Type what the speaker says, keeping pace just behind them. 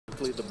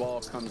quickly the ball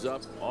comes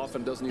up.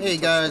 Often doesn't even. Hey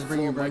guys,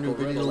 bring your brand new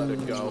video. Let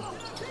it go.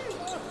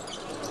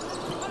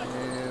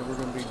 And we're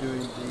gonna be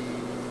doing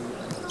the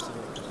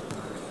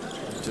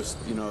just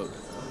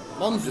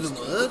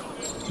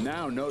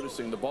now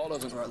noticing the ball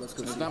doesn't. All right, let's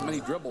go. There's not many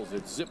dribbles.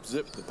 It's zip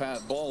zip.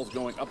 The ball's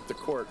going up the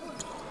court.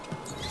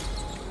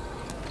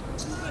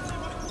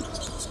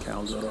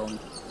 Calderon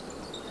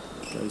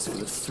goes for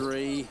the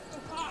three.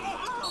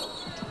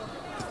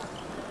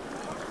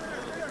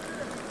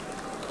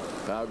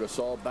 Pau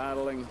Gasol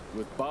battling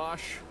with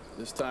Bosch.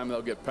 This time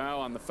they'll get Pau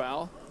on the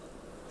foul.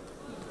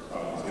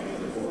 How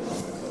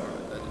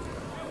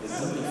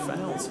many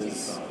fouls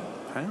has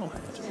Pau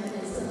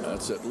had?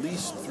 That's at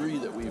least 3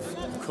 that we've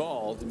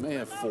called. He may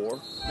have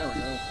 4.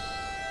 No.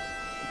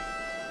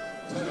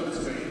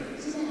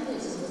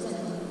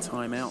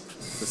 Timeout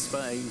for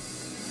Spain.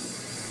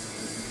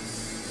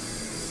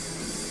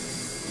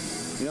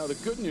 You know, the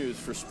good news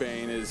for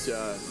Spain is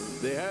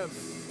they have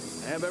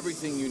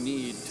everything you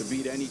need to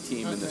beat any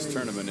team in this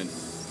tournament. And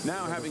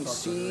now having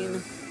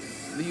seen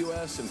the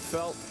U.S. and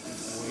felt,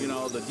 you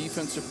know, the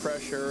defensive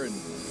pressure and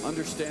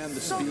understand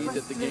the speed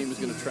that the game is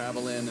going to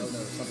travel in, and,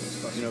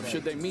 you know,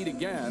 should they meet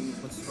again,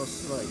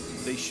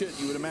 they should.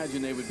 You would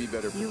imagine they would be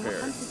better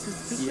prepared.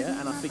 Yeah,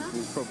 and I think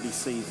we'll probably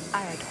see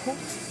a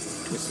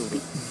sort of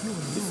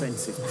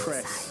defensive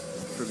press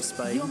from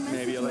Spain.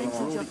 Maybe a little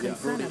more. They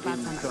brought it in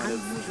kind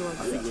of,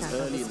 I think it was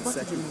early in the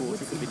second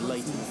quarter, could be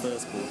late in the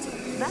first quarter.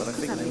 But I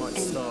think they might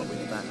start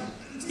with that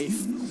if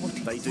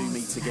they do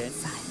meet again.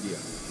 Yeah.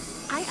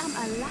 I am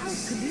allowed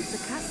to leave the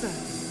castle.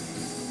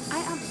 I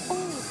am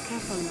always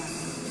careful,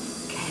 madam.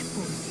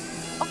 Careful.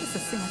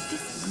 Officer Singer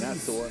disagrees.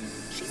 That's the one.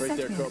 Right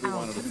there, Kobe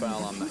wanted a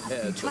foul on the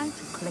head. Trying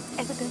to collect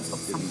evidence of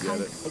some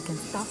kind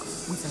against dark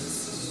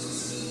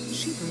wizards.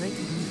 She berated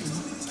me for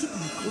not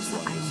keeping a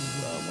closer eye on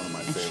you. One of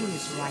my and she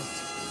favorites. is right.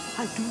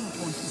 I do not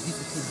want to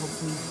visit in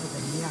Hogwarts for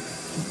the near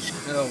future.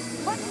 Oh,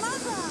 But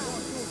mother!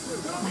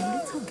 My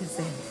little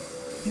gazelle,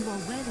 you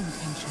are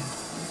well-intentioned,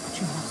 but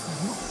you must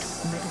not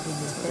meddle in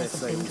the affairs Best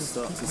of they will dangerous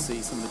start to people.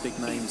 see some of the big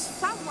names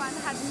Someone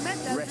had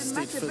meddled in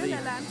rested for the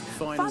Machiavelliland.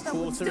 final Father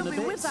would quarter still in a be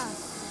bit. with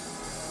us.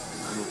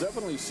 We'll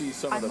definitely see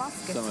some of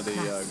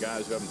the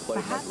guys who haven't played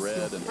like Perhaps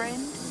Red your and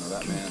friend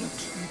that can man, get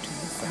you to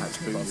listen perhaps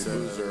to his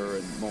Boozer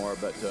and more.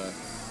 But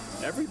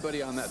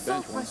everybody on that So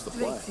bench wants to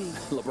play. frustrating.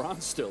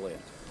 LeBron's still in.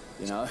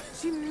 You know,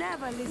 She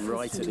never listens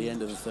Right to at the me.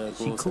 end of the third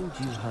She quarter. called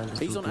you her little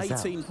He's on gazelle.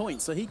 18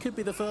 points, so he could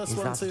be the first Is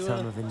one that a to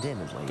term of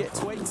endearment where get you're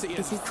from? 20. It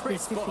It's is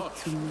Chris specific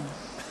Bosh. to me.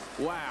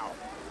 wow.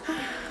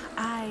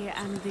 I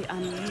am the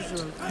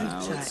unusual Now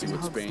creature let's see in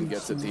what Spain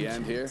gets at the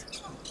end here.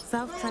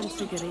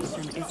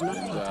 Self-transfiguration is not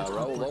taught at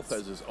Raul Hogwarts,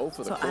 Lopez is 0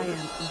 for the so I quarter.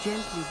 am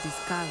gently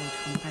discouraged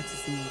from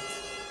practicing it.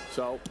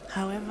 So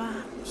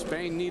However,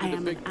 Spain I needed a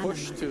am big an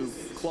push animal. to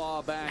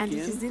claw back and it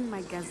is in, in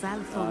my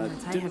gazelle form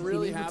that I didn't have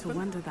really been able happen. to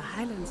wander the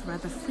highlands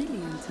rather freely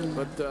until now.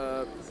 but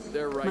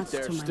they're right Much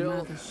there to my still.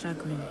 mother's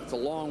chagrin. It's a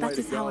long way That to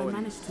is how go. I and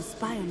managed to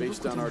spy on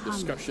based Lockwood on our and Harlem.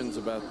 discussions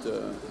about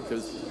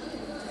because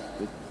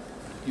the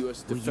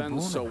U.S. Were you defends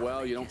born so in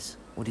well, you Vegas?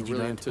 don't Or did you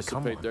really learn to become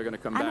anticipate one? they're going to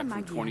come I'm a back from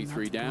Maggie, I'm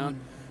 23 not down. born.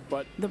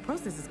 But The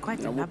process is quite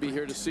we'll elaborate. be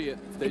here to see it.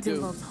 If they It do.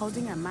 involves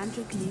holding a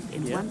mandrake leaf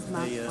in Yeah, one's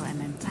mouth they, for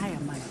an entire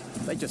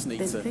month. They just need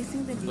Then to,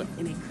 placing the leaf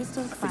in a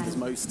crystal I think phial as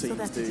most so teams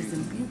that do it is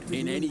imbued with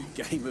in any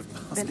moonlight. game of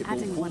basketball,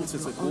 adding one quarter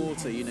of to your own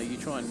quarter, you know, you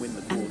try and win the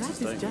And quarters, that is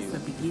don't just you? the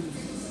beginning.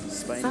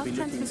 Spain will be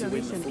looking to win the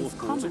Self-transfiguration fourth is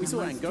quarter. We common saw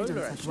among Angola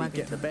students at actually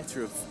get the Wageningen.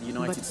 better of the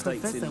United But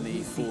States Professor in the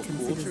Weasley fourth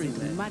considers quarter in it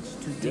there. much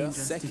too dangerous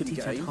to Second teach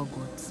at game.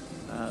 Hogwarts.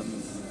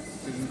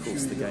 Of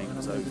course, the game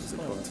was over as a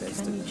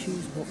contest, Can you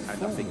choose what and I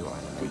form think your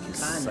we animal can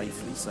is?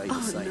 safely say the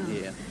Oh, same no.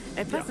 here.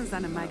 A person's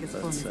animagus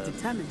but, form is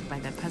determined by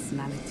their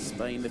personality.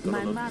 Spain, they've got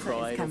My a lot of mother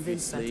pride, is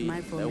convinced that obviously.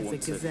 my They'll form is a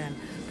want to gazelle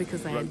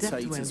because I adapt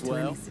rotate well as to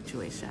well. any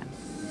situation.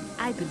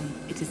 I believe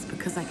it is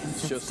because I can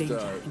sense just, danger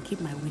and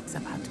keep my wits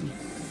about me.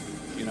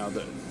 You know,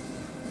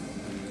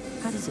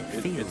 How does it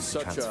feel it's to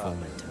such a-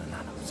 transform into an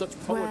animal? such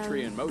poetry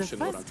Well, in motion,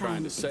 the what I'm first trying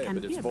time to it say, can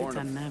but be it's a bit born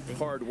of unnerving.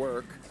 hard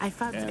work I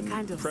felt a and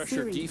kind of pressure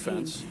searing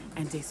defense pain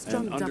and a strong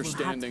and double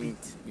understanding,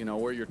 heartbeat. you know,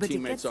 where your But it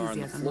teammates gets are on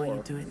the easier the more floor.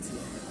 you do it.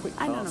 Quick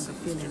I no longer passing,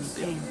 feel any just,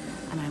 pain,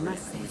 and I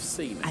must We've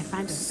say, seen I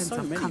find a sense so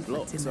of many comfort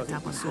blocks. in I the think we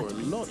double saw a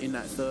heartbeat. lot in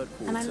that third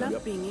quarter. And I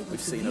love being able We've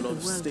to seen a view lot the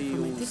of world from a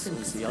steals, different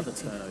obviously other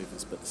perspective.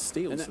 turnovers, but the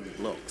steals And and the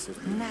blocks have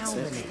been Now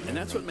then exceptional. it And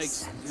that's what makes makes,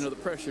 sense. you know, the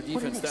pressure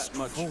What an defense that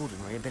much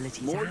extraordinary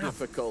ability more to have.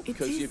 difficult, It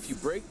because is. if you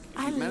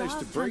I manage to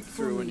love break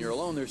through and you're transforming,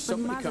 alone, there's but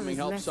somebody Mother coming is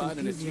help less side,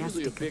 and it's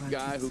usually a enthusiastic big about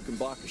guy it. who can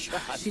block a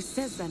shot. She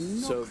says that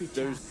no So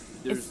creature,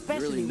 there's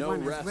especially really no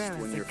one as rest rare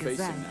when as you're a facing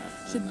gazelle,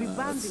 that. should be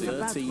bounding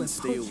about 13 where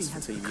steals poaching for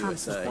has Team become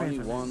so USA. Only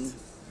prevalent. one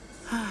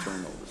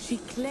turnover. She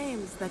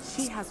claims that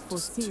she has too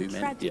foreseen many.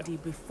 tragedy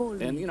before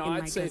me And, you know, in my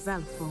I'd say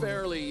gazelle form.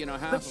 fairly, you know,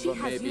 half But of she them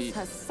has maybe used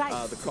her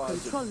sight the to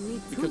cause control me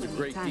too because of many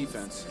great times.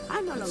 defense. I no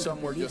And longer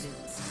some were believe just,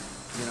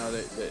 it. you know,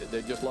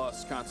 they just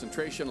lost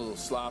concentration, a little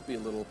sloppy, a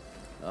little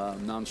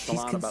She's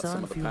nonchalant about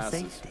some concerned of the for your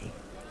passes. safety.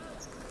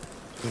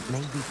 It may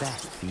be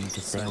best for you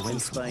to stay So away can from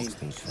Spain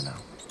Hogsmeade for now.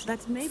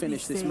 That may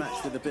finish be this safe,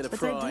 match with a bit of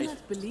but I do pride.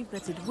 not believe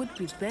that it would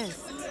be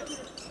best.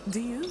 Do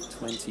you?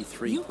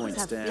 23 You points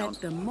have down.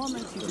 fled the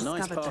moment you A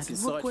nice discovered pass that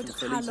inside Rookwood,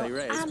 from Felipe Harlow,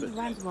 Reyes, and but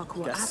Randwalk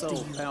were after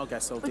Gasol, you. Pau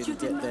Gasol But you didn't did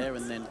get not. there,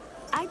 and then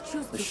I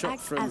choose the to shot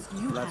act from as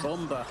you La have.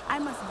 Bomba I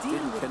must deal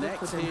didn't with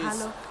connect. Rookwood and His-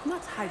 Harlow,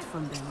 not hide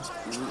from them.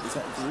 Is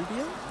that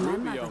Rubio? My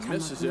Rubio mother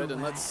misses cannot it, know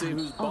and where let's I see am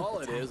whose all ball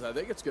the it time. is. I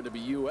think it's going to be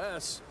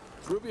U.S.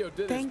 Rubio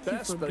did Thank his you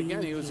best, for but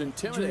again, being he was here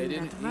intimidated.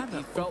 during that He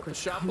rather felt the awkward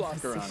shot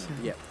blocker on him. conversation.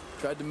 Yep.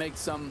 Tried to make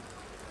some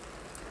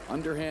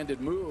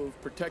underhanded move,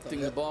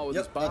 protecting the ball with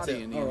his that's body.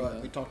 it. And All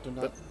right, we talked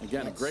enough. But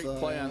again, a great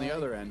play on the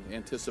other end,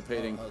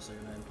 anticipating I'll say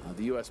your name.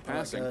 the U.S. All right,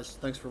 passing. guys,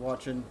 thanks for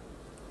watching.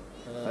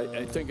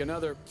 I think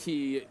another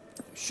key,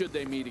 should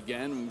they meet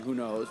again, who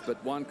knows,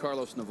 but Juan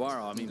Carlos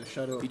Navarro, I mean, The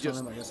shadow of he just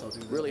time, I guess I'll do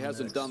that really one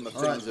hasn't next. done the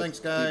All right, things thanks,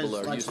 that guys. people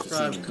are Like, used to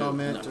subscribe, seeing him do.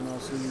 comment, and I'll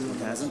see you. He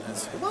hasn't,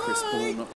 as Chris Paul not